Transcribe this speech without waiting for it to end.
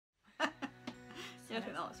Yeah, I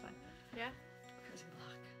think that looks fine. Yeah. It's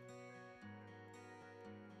black.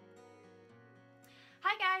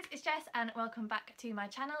 Hi guys, it's Jess and welcome back to my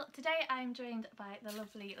channel. Today I'm joined by the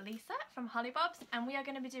lovely Lisa from Hollybobs and we are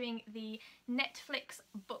going to be doing the Netflix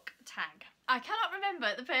book tag. I cannot remember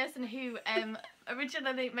the person who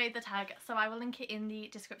originally made the tag, so I will link it in the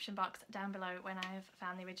description box down below when I've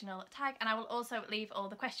found the original tag, and I will also leave all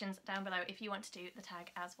the questions down below if you want to do the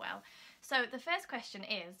tag as well. So the first question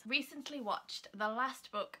is, recently watched the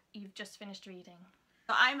last book you've just finished reading?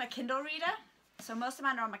 So I'm a Kindle reader. So most of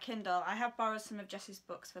mine are on my Kindle. I have borrowed some of Jess's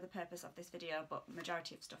books for the purpose of this video, but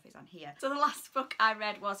majority of stuff is on here. So the last book I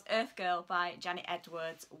read was Earth Girl by Janet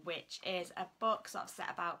Edwards, which is a book sort of set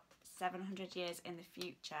about 700 years in the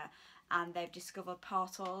future, and they've discovered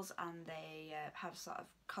portals and they have sort of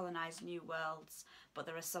colonised new worlds, but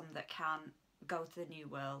there are some that can't go to the new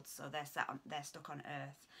world, so they're stuck on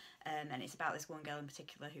Earth. And it's about this one girl in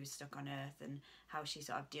particular who's stuck on Earth and how she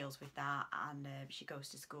sort of deals with that, and she goes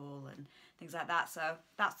to school and things like that. So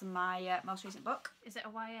that's my most recent book. Is it a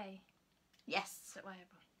YA? Yes. Is it YA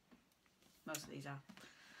book? Most of these are.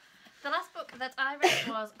 The last book that I read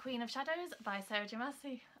was Queen of Shadows by Sarah J Maas.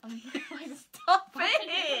 Stop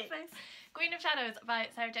it! Queen of Shadows by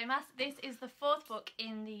Sarah J Maas. This is the fourth book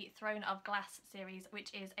in the Throne of Glass series,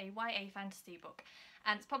 which is a YA fantasy book,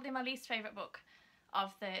 and it's probably my least favourite book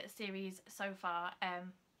of the series so far,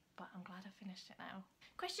 but I'm glad I finished it now.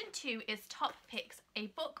 Question 2 is top picks, a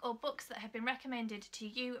book or books that have been recommended to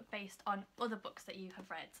you based on other books that you have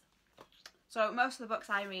read. So most of the books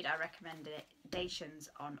I read are recommendations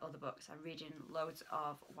on other books. I'm reading loads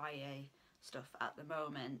of YA stuff at the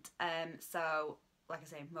moment. So like I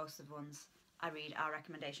say, most of the ones I read are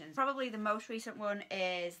recommendations. Probably the most recent one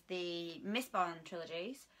is the Mistborn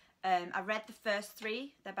trilogies. I read the first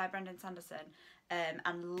 3, they're by Brendan Sanderson,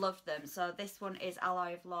 and loved them. So this one is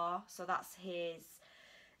Alloy of Law, so that's his,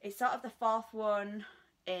 it's sort of the 4th one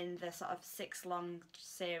in the sort of 6 long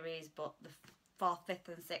series, but the 4th, 5th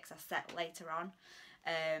and 6th are set later on.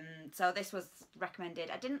 So this was recommended.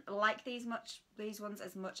 I didn't like these ones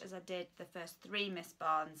as much as I did the first 3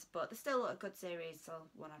 Mistborns, but they're still a good series, so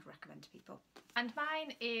one I'd recommend to people. And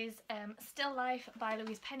mine is Still Life by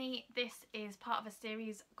Louise Penny. This is part of a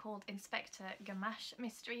series called Inspector Gamache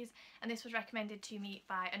Mysteries, and this was recommended to me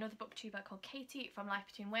by another booktuber called Katie from Life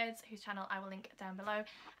Between Words, whose channel I will link down below,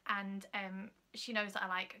 and she knows that I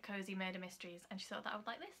like cosy murder mysteries and she thought that I would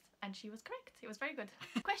like this, and she was correct. It was very good.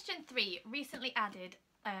 Question 3, recently added,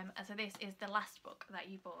 so this is the last book that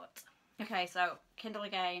you bought. Okay, so Kindle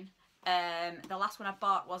again. The last one I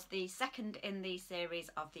bought was the second in the series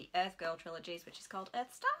of the Earth Girl trilogies, which is called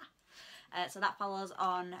Earth Star. So that follows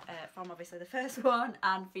on from obviously the first one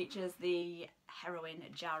and features the heroine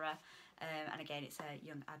Jara, and again it's a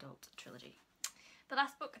young adult trilogy. The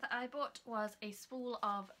last book that I bought was A Spool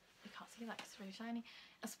of, you can't see that, it's really shiny,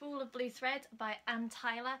 A Spool of Blue Thread by Anne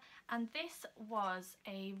Tyler, and this was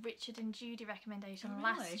a Richard and Judy recommendation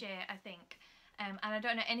last year, I think, and I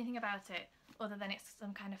don't know anything about it other than it's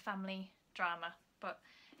some kind of family drama, but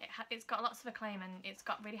it's got lots of acclaim and it's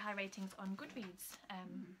got really high ratings on Goodreads,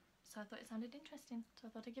 so I thought it sounded interesting, so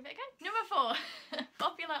I thought I'd give it a go. Number 4,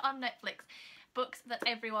 popular on Netflix, books that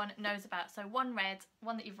everyone knows about, so one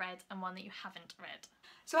that you've read and one that you haven't read.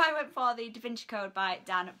 So I went for the Da Vinci Code by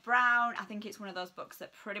Dan Brown. I think it's one of those books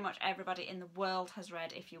that pretty much everybody in the world has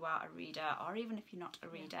read if you are a reader, or even if you're not a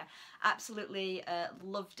reader. Absolutely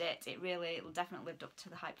loved it. It really definitely lived up to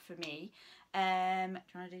the hype for me. Do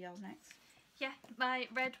you want to do yours next? Yeah, my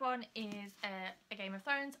red one is A Game of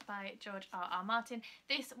Thrones by George R.R. Martin.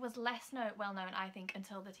 This was less well known, I think,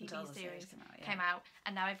 until the TV series came out,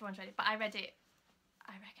 and now everyone's read it. But I read it,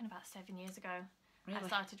 I reckon, about 7 years ago. Really? I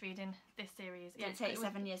started reading this series. Did it take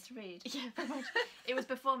 7 years to read? Yeah, pretty much. It was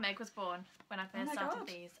before Meg was born when I first started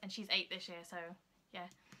these, and she's 8 this year, so yeah.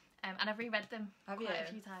 And I've reread them quite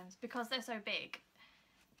a few times because they're so big.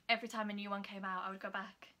 Every time a new one came out, I would go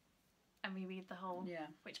back and reread the whole,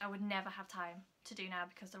 which I would never have time to do now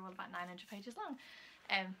because they're all about 900 pages long.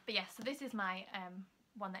 But yeah, so this is my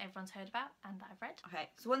one that everyone's heard about and that I've read. Okay,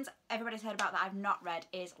 so ones everybody's heard about that I've not read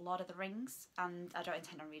is Lord of the Rings, and I don't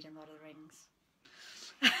intend on reading Lord of the Rings.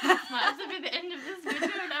 Might have to be the end of this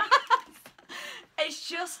video now. It's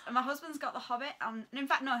just, my husband's got The Hobbit, and in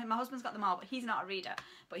fact no, my husband's got them all, but he's not a reader,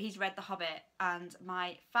 but he's read The Hobbit, and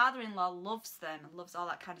my father-in-law loves them, loves all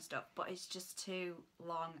that kind of stuff, but it's just too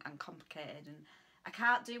long and complicated, and I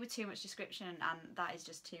can't do with too much description, and that is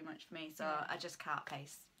just too much for me, so I just can't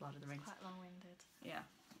pace Lord of the Rings. Quite long-winded. Yeah.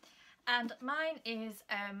 And mine is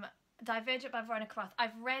Divergent by Veronica Roth.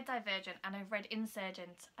 I've read Divergent and I've read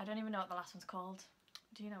Insurgent. I don't even know what the last one's called.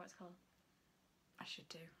 Do you know what it's called? I should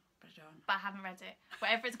do. but I don't. But I haven't read it.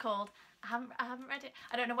 Whatever it's called, I haven't read it.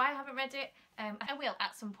 I don't know why I haven't read it. I will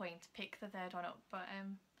at some point pick the third one up, but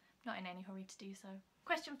not in any hurry to do so.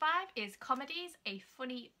 Question 5 is Comedies, a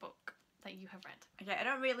funny book that you have read. Okay, I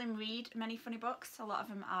don't really read many funny books. A lot of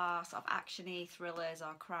them are sort of actiony, thrillers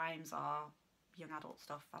or crimes or young adult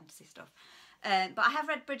stuff, fantasy stuff. But I have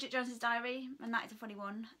read Bridget Jones's Diary, and that is a funny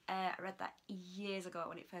one. I read that years ago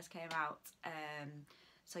when it first came out.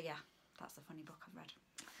 So yeah, that's a funny book I've read.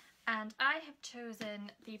 And I have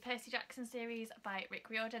chosen the Percy Jackson series by Rick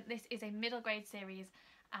Riordan. This is a middle grade series,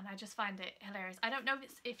 and I just find it hilarious. I don't know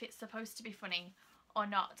if it's supposed to be funny or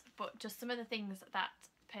not, but just some of the things that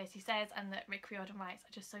Percy says and that Rick Riordan writes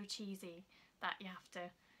are just so cheesy that you have to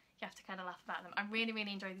kind of laugh about them. I really,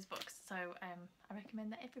 really enjoy these books, so I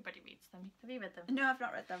recommend that everybody reads them. Have you read them? No, I've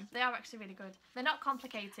not read them. They are actually really good. They're not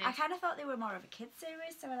complicated. I kind of thought they were more of a kids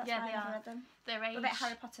series, so that's why I never read them. They're a bit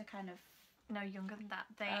Harry Potter kind of. No, younger than that.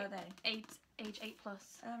 Are they? Age 8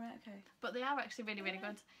 plus. Oh, right, okay. But they are actually really, really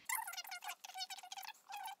good.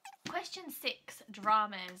 Question 6,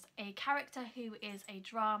 dramas. A character who is a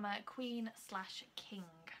drama queen/king.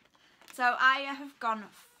 So I have gone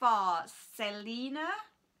for Selena.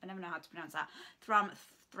 I never know how to pronounce that. From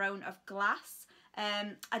Throne of Glass.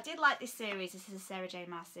 I did like this series. This is a Sarah J.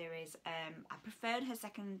 Maas series. I preferred her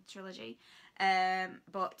second trilogy.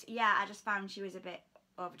 But yeah, I just found she was a bit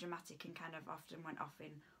overdramatic and kind of often went off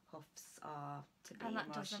in huffs or to be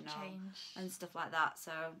emotional and stuff like that.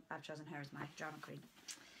 So I've chosen her as my drama queen.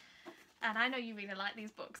 And I know you really like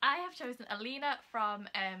these books. I have chosen Alina from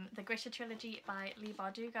the Grisha trilogy by Leigh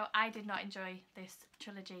Bardugo. I did not enjoy this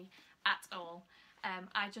trilogy at all.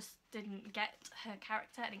 I just didn't get her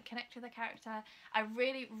character. I didn't connect with her character. I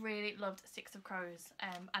really, really loved Six of Crows,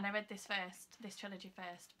 and I read this trilogy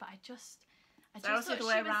first, but I just thought she was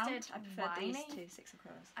I preferred these to Six of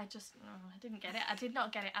Crows. I didn't get it. I did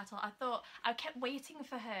not get it at all. I kept waiting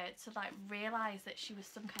for her to like realise that she was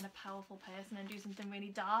some kind of powerful person and do something really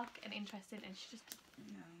dark and interesting, and she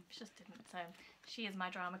just didn't. So she is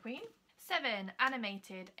my drama queen. 7,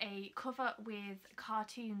 animated, a cover with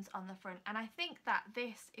cartoons on the front, and I think that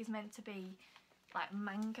this is meant to be like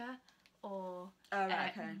manga or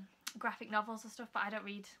graphic novels or stuff, but I don't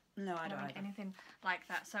read. No, I don't read anything like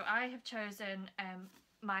that. So I have chosen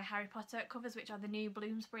my Harry Potter covers, which are the new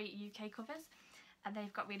Bloomsbury UK covers, and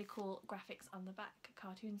they've got really cool graphics on the back,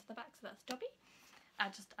 cartoons on the back. So that's Dobby. I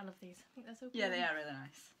love these. I think they're so cool. Yeah, they are really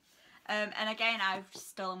nice. And again, I've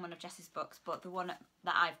stolen one of Jess's books, but the one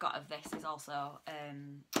that I've got of this is also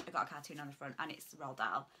I've got a cartoon on the front, and it's Roald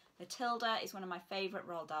Dahl. Matilda is one of my favourite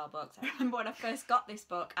Roald Dahl books. I remember when I first got this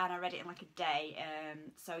book and I read it in like a day.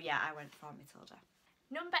 So yeah, I went for Matilda.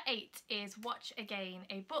 Number 8 is Watch Again,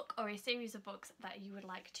 a book or a series of books that you would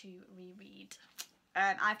like to reread.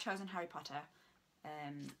 I've chosen Harry Potter.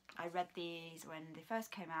 I read these when they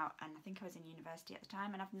first came out, and I think I was in university at the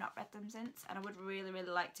time, and I've not read them since, and I would really,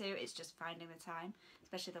 really like to. It's just finding the time,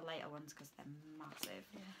 especially the later ones because they're massive.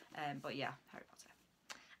 Yeah. But yeah, Harry Potter.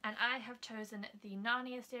 And I have chosen the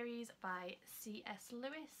Narnia series by C.S.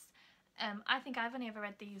 Lewis. I think I've only ever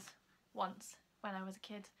read these once when I was a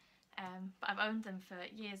kid, but I've owned them for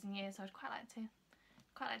years and years, so I'd quite like to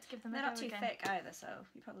give them a go again. They're not too thick either, so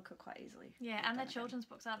you probably could quite easily. Yeah, and they're children's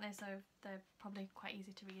books, aren't they? So they're probably quite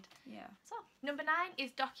easy to read. Yeah. So, number 9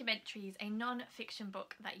 is Documentaries, a non-fiction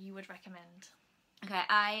book that you would recommend. Okay,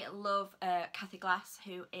 I love Kathy Glass,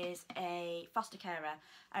 who is a foster carer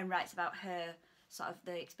and writes about her sort of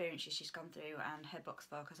the experiences she's gone through, and her books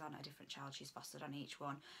focus on a different child she's fostered on each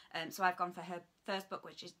one. So I've gone for her first book,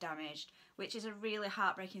 which is Damaged, which is a really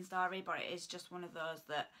heartbreaking story, but it is just one of those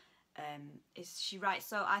that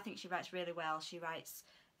I think she writes really well. She writes,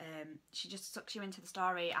 she just sucks you into the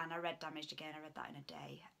story, and I read Damaged again. I read that in a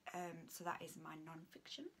day. So that is my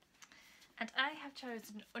non-fiction. And I have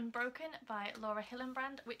chosen Unbroken by Laura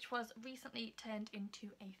Hillenbrand, which was recently turned into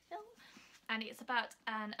a film. And it's about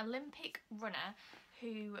an Olympic runner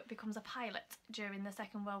who becomes a pilot during the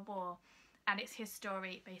Second World War. And it's his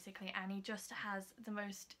story, basically. And he just has the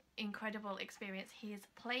most incredible experience. His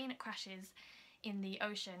plane crashes in the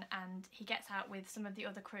ocean, and he gets out with some of the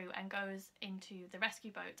other crew and goes into the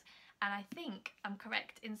rescue boat. And I think I'm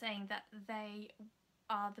correct in saying that they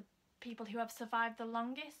are the people who have survived the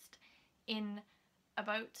longest in a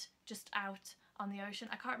boat just out on the ocean.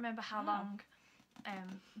 I can't remember how long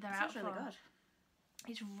they're out for. Really good.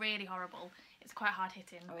 It's really horrible. It's quite hard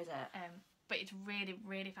hitting. Oh, is it? But it's really,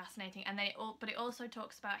 really fascinating. And then it also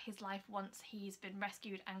talks about his life once he's been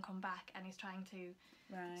rescued and come back, and he's trying to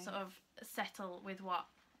sort of settle with what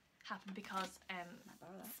happened, because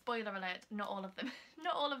spoiler alert, not all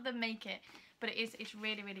of them make it, but it's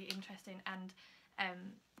really, really interesting. And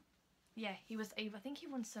yeah, he was. I think he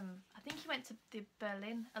won some. I think he went to the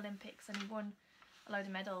Berlin Olympics and he won a load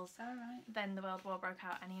of medals. All right. Then the World War broke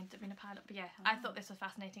out and he ended up being a pilot. But yeah, I thought this was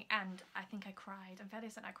fascinating, and I think I cried. I'm fairly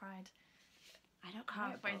certain I cried. I don't cry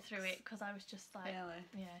halfway through it because I was just like, Really?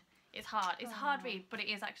 yeah, it's hard. It's a hard read, but it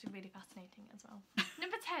is actually really fascinating as well.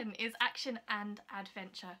 Number 10 is action and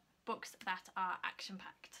adventure, books that are action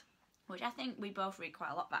packed. Which I think we both read quite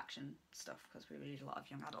a lot of action stuff because we read a lot of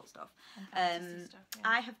young adult stuff. And fantasy stuff, yeah.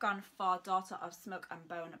 I have gone for Daughter of Smoke and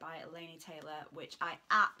Bone by Laini Taylor, which I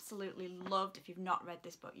absolutely loved. If you've not read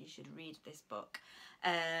this book, you should read this book.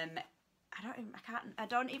 I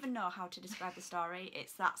don't even know how to describe the story.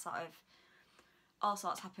 It's that sort of, all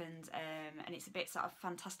sorts happened, and it's a bit sort of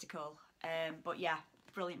fantastical. But yeah,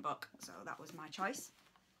 brilliant book. So that was my choice.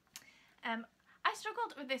 I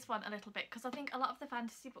struggled with this one a little bit because I think a lot of the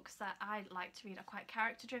fantasy books that I like to read are quite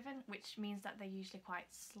character driven, which means that they're usually quite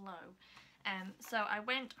slow. So I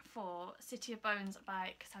went for City of Bones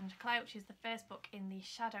by Cassandra Clare, which is the first book in the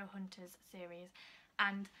Shadowhunters series,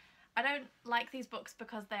 and I don't like these books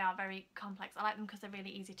because they are very complex. I like them because they're really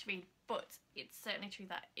easy to read, but it's certainly true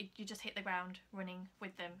that you just hit the ground running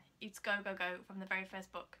with them. It's go, go, go from the very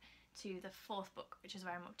first book to the fourth book, which is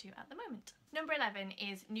where I'm up to at the moment. Number 11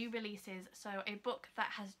 is new releases, so a book that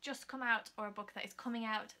has just come out or a book that is coming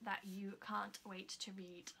out that you can't wait to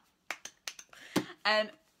read.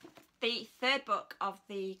 The third book of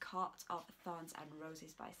the Court of Thorns and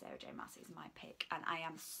Roses by Sarah J Maas is my pick, and I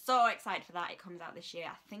am so excited for that. It comes out this year.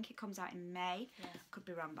 I think it comes out in May. Yeah. Could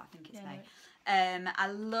be wrong, but I think it's May. No. I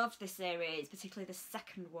loved this series, particularly the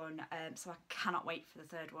second one, so I cannot wait for the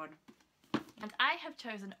third one. And I have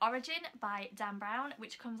chosen Origin by Dan Brown,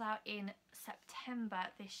 which comes out in September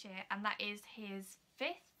this year, and that is his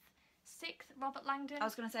 6th Robert Langdon. I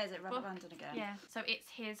was going to say, is it Robert Langdon again? Yeah, so it's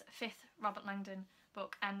his 5th Robert Langdon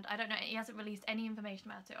book, and I don't know, he hasn't released any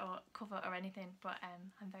information about it or cover or anything, but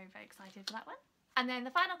I'm very, very excited for that one. And then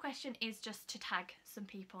the final question is just to tag some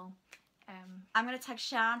people. I'm going to tag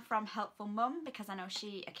Shan from Helpful Mum because I know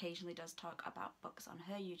she occasionally does talk about books on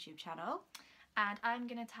her YouTube channel. And I'm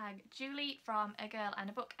going to tag Julie from A Girl and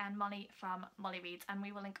a Book and Molly from Molly Reads, and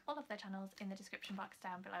we will link all of their channels in the description box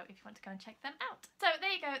down below if you want to go and check them out. So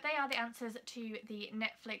there you go, they are the answers to the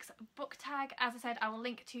Netflix book tag. As I said, I will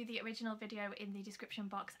link to the original video in the description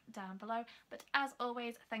box down below, but as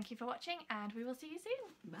always, thank you for watching and we will see you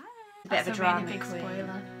soon. Bye! That's a really big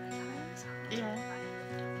spoiler. Yeah.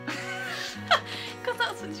 Because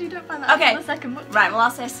that's what you don't find out in the second book. Right, well I'll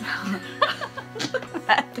say so.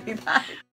 Do that.